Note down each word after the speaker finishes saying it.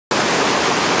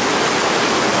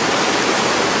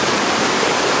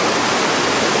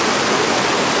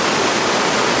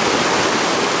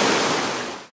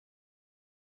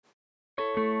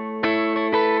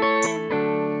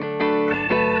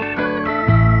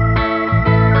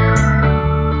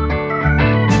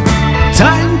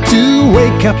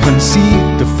wake up and see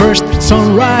the first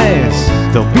sunrise.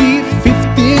 There'll be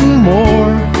 15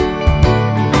 more.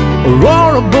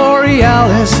 Aurora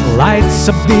Borealis lights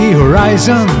up the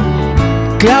horizon.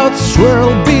 Clouds swirl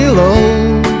below.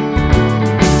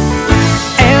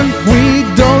 And we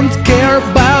don't care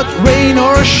about rain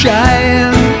or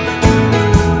shine.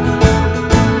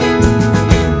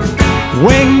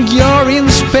 When you're in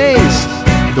space,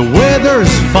 the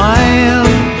weather's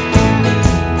fine.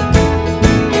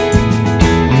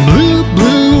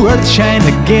 Blue earth shine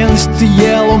against the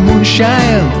yellow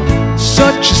moonshine.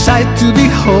 Such a sight to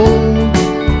behold.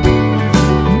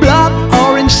 Blood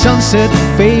orange sunset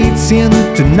fades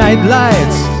into night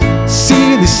lights.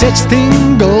 See the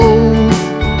sexting gold.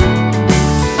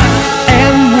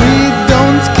 And we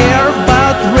don't care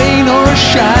about rain or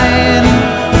shine.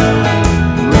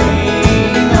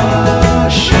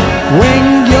 When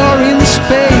you're in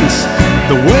space,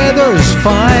 the weather's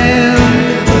fine.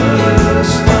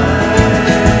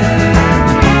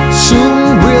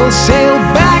 Soon we'll sail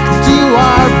back to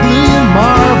our blue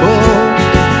marble.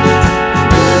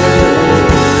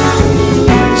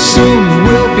 Soon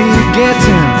we'll be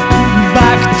getting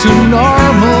back to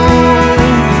normal.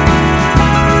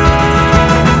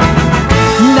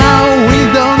 Now we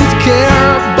don't care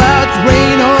about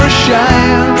rain or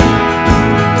shine.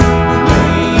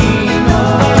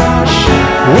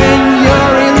 When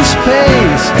you're in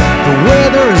space, the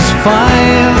weather's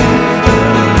fine.